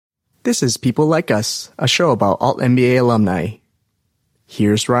This is People Like Us, a show about Alt-MBA alumni.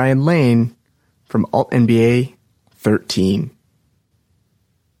 Here's Ryan Lane from Alt-MBA 13.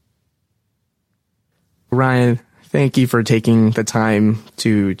 Ryan, thank you for taking the time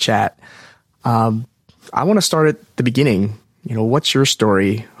to chat. I want to start at the beginning. What's your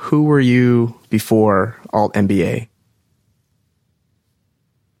story? Who were you before Alt-MBA?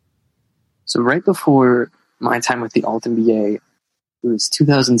 So right before my time with the Alt-MBA, it was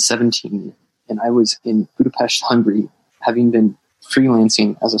 2017, and I was in Budapest, Hungary, having been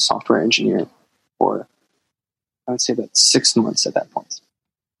freelancing as a software engineer for, I would say, about 6 months at that point.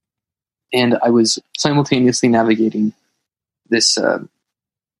 And I was simultaneously navigating this,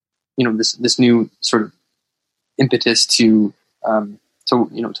 this new sort of impetus to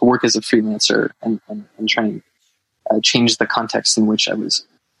work as a freelancer and try and change the context in which I was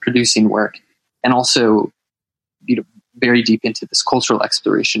producing work, and also, very deep into this cultural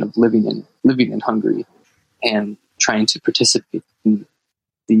exploration of living in Hungary and trying to participate in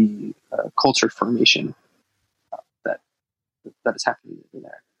the culture formation that is happening over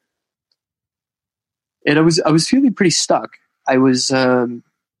there. And I was feeling pretty stuck. I was, the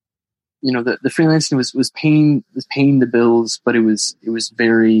freelancing was paying the bills, but it was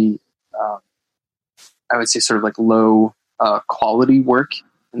very, I would say, sort of like low quality work,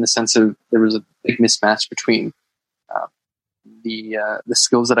 in the sense of there was a big mismatch between the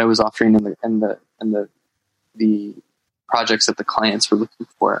skills that I was offering and the projects that the clients were looking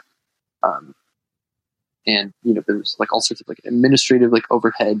for, and there was like all sorts of like administrative like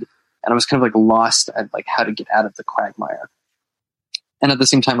overhead, and I was kind of like lost at like how to get out of the quagmire. And at the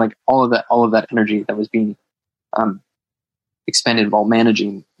same time, like all of that energy that was being expended while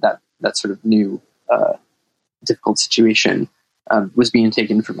managing that sort of new difficult situation was being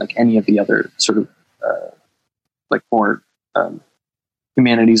taken from like any of the other sort of like more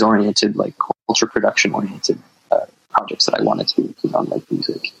humanities oriented, like culture production oriented projects that I wanted to work on, like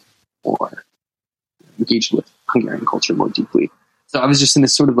music or engage with Hungarian culture more deeply. So I was just in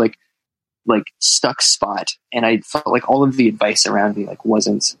this sort of like stuck spot, and I felt like all of the advice around me like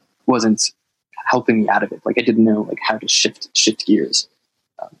wasn't helping me out of it. Like I didn't know like how to shift gears.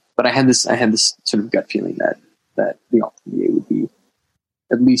 But I had this sort of gut feeling that the Alt-MBA would be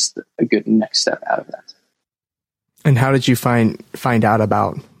at least a good next step out of that. And how did you find out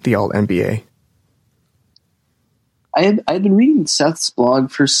about the Alt-MBA? I had been reading Seth's blog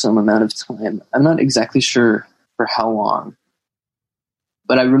for some amount of time. I'm not exactly sure for how long,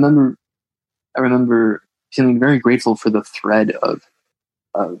 but I remember feeling very grateful for the thread of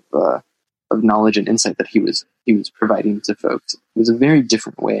knowledge and insight that he was providing to folks. It was a very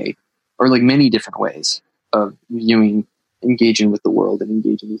different way, or like many different ways, of viewing, engaging with the world and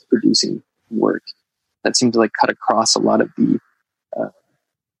engaging with producing work that seemed to like cut across a lot of the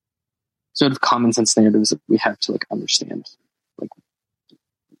sort of common sense narratives that we have to like understand like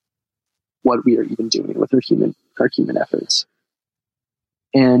what we are even doing with our human efforts.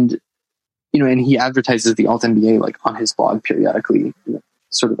 And and he advertises the Alt-MBA like on his blog periodically,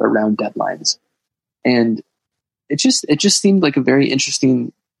 sort of around deadlines. And it just seemed like a very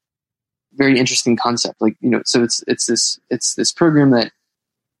interesting concept. Like, so it's this program that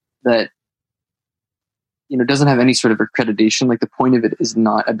doesn't have any sort of accreditation. Like the point of it is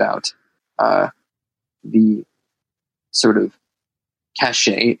not about the sort of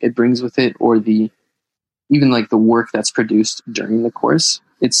cachet it brings with it, or even like the work that's produced during the course.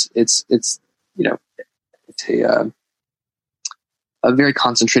 It's a very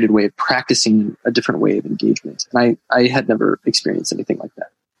concentrated way of practicing a different way of engagement. And I had never experienced anything like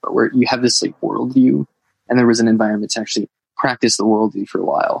that, but where you have this like worldview, and there was an environment to actually practice the worldview for a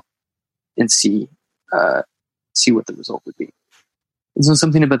while and see what the result would be. And so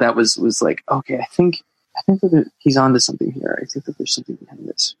something about that was like, okay, I think that he's onto something here. I think that there's something behind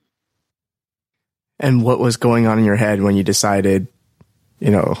this. And what was going on in your head when you decided,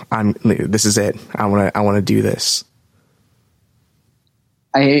 this is it. I want to do this?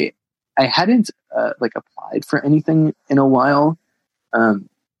 I hadn't like applied for anything in a while.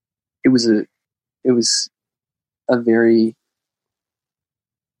 It was a very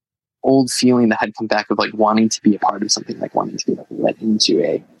old feeling that had come back of like wanting to be a part of something, like wanting to be like let into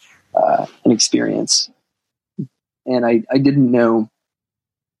an experience. And I didn't know,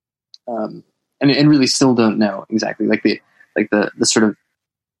 and really still don't know exactly like the sort of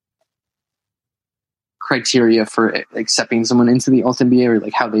criteria for accepting someone into the Alt-MBA, or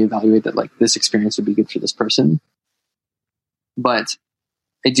like how they evaluate that like this experience would be good for this person. But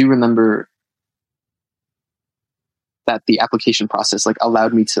I do remember that the application process like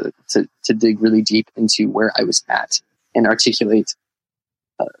allowed me to dig really deep into where I was at and articulate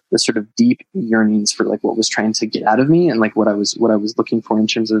the sort of deep yearnings for like what was trying to get out of me and like what I was looking for in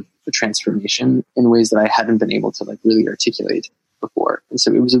terms of the transformation in ways that I hadn't been able to like really articulate before. And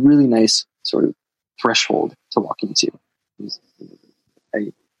so it was a really nice sort of threshold to walk into.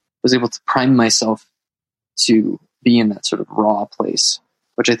 I was able to prime myself to be in that sort of raw place,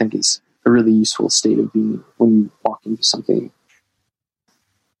 which I think is a really useful state of being when you walk into something.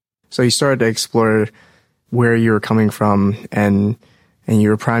 So you started to explore where you were coming from and you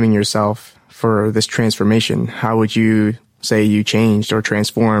were priming yourself for this transformation. How would you say you changed or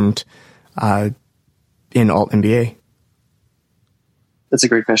transformed in Alt MBA? That's a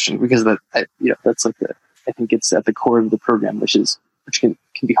great question, because that's like I think it's at the core of the program, which can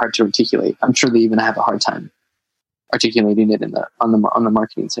be hard to articulate. I'm sure they even have a hard time articulating it on the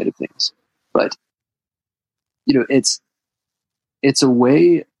marketing side of things. But it's a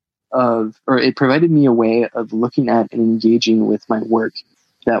way of, or it provided me a way of looking at and engaging with my work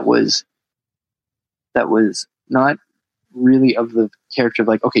that was not really of the character of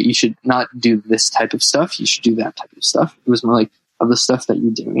like, okay, you should not do this type of stuff, you should do that type of stuff. It was more like, of the stuff that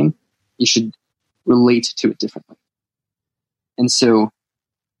you're doing, you should relate to it differently. And so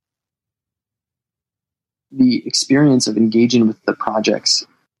the experience of engaging with the projects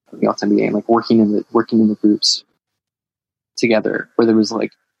of the Alt MBA and like working in the groups together, where there was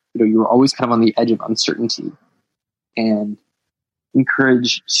like, you were always kind of on the edge of uncertainty and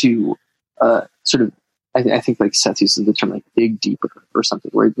encouraged to sort of, I think like Seth uses the term like dig deeper or something,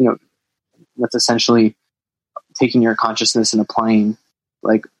 where, that's essentially taking your consciousness and applying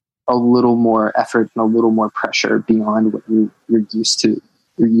like a little more effort and a little more pressure beyond what you're used to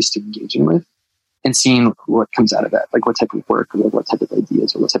engaging with, and seeing what comes out of that, like what type of work or what type of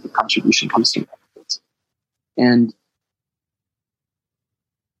ideas or what type of contribution comes to it. And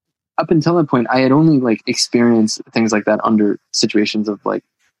up until that point, I had only like experienced things like that under situations of like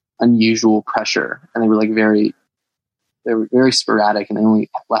unusual pressure, and they were very sporadic, and they only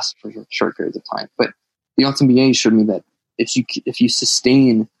lasted for short periods of time. But the Alt MBA showed me that if you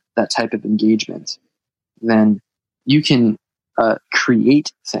sustain that type of engagement, then you can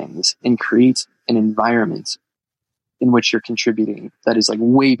create things and create an environment in which you're contributing that is like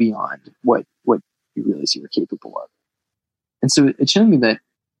way beyond what you realize you're capable of. And so it showed me that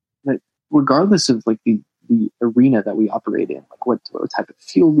regardless of like the arena that we operate in, like what type of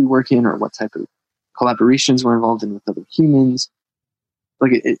field we work in or what type of collaborations we're involved in with other humans,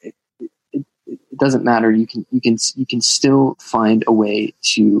 like it doesn't matter. You can still find a way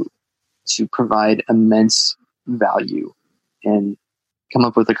to provide immense value and come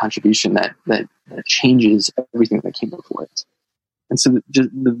up with a contribution that changes everything that came before it. And so just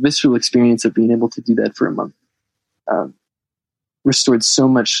the visceral experience of being able to do that for a month restored so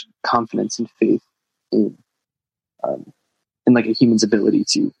much confidence and faith in like a human's ability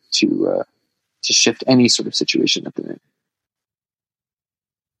to shift any sort of situation that they're in.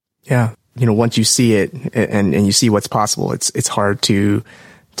 Yeah. Once you see it and you see what's possible, it's hard to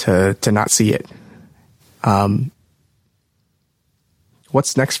not see it.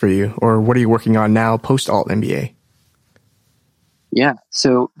 What's next for you, or what are you working on now post Alt MBA? Yeah.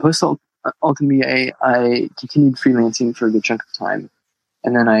 So post Alt MBA, I continued freelancing for a good chunk of time.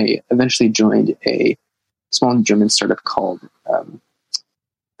 And then I eventually joined a small German startup called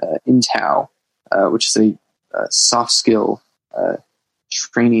Intao, which is a soft skill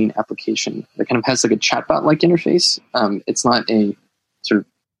training application that kind of has like a chatbot-like interface. It's not a sort of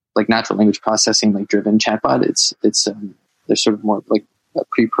like natural language processing like driven chatbot. It's there's sort of more like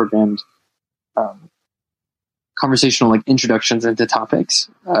pre-programmed conversational like introductions into topics,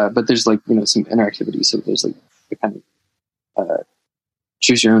 but there's like some interactivity. So there's like a kind of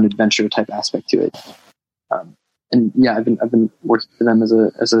choose your own adventure type aspect to it. And yeah, I've been working for them as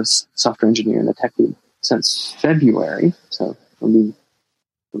a software engineer and a tech lead since February. So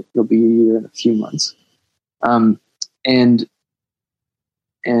it'll be a year in a few months. And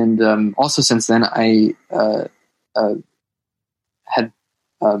also since then, I had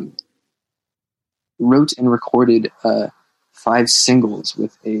wrote and recorded 5 singles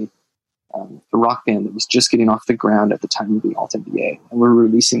with a rock band that was just getting off the ground at the time of the Alt MBA, and we're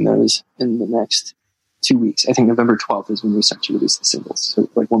releasing those in the next 2 weeks. I think November 12th is when we start to release the singles. So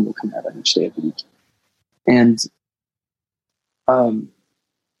like one will come out on each day of the week. And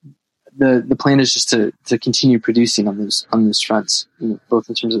the plan is just to continue producing on those fronts, both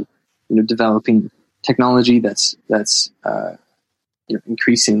in terms of developing technology that's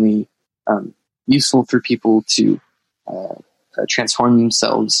increasingly useful for people to transform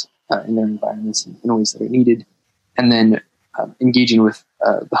themselves in their environments in ways that are needed, and then engaging with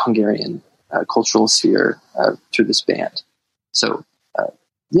the Hungarian cultural sphere through this band. So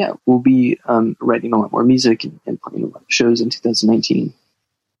yeah, we'll be writing a lot more music and playing a lot of shows in 2019.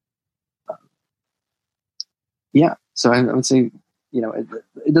 Yeah, so I would say,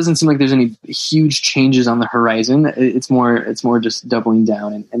 it doesn't seem like there's any huge changes on the horizon. It's more just doubling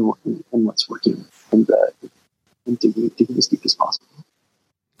down and what's working and digging as deep as possible.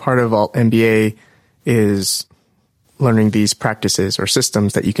 Part of Alt MBA is learning these practices or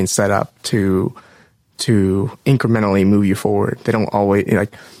systems that you can set up to incrementally move you forward. They don't always,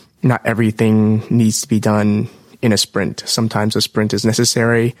 not everything needs to be done in a sprint. Sometimes a sprint is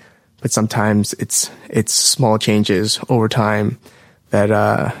necessary, but sometimes it's small changes over time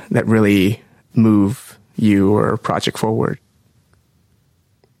that really move you or a project forward.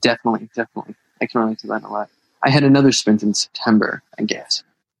 Definitely. I can relate to that a lot. I had another sprint in September, I guess,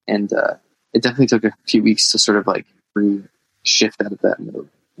 and it definitely took a few weeks to sort of shift out of that mode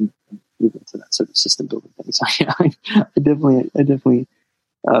and move into that sort of system building thing. So yeah, I definitely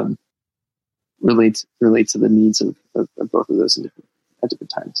relate to the needs of both of those at different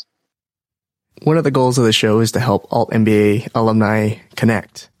times. One of the goals of the show is to help Alt MBA alumni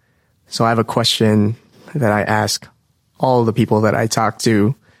connect. So I have a question that I ask all the people that I talk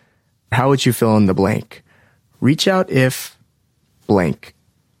to. How would you fill in the blank? Reach out if blank.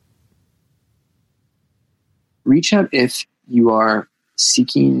 Reach out if you are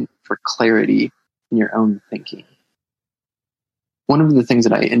seeking for clarity in your own thinking. One of the things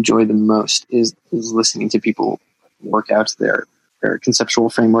that I enjoy the most is listening to people work out their conceptual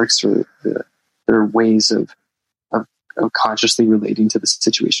frameworks or their ways of consciously relating to the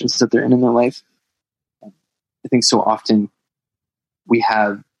situations that they're in their life. I think so often we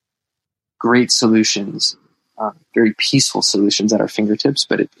have great solutions, very peaceful solutions at our fingertips,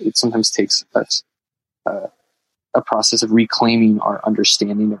 but it sometimes takes us a process of reclaiming our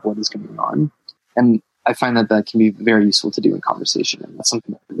understanding of what is going on. And I find that can be very useful to do in conversation, and that's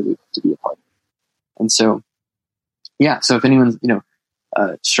something that I really want to be a part of. And so, yeah, so if anyone's,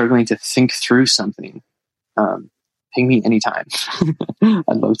 struggling to think through something, ping me anytime.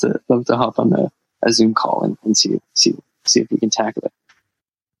 I'd love to hop on a Zoom call and see if we can tackle it.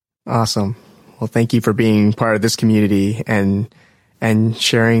 Awesome. Well, thank you for being part of this community and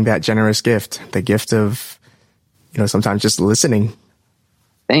sharing that generous gift, the gift of, sometimes just listening.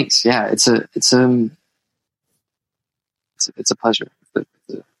 Thanks. Yeah, it's a pleasure.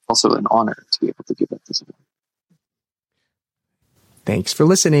 It's also an honor to be able to give that to someone. Thanks for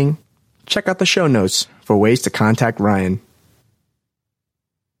listening. Check out the show notes for ways to contact Ryan.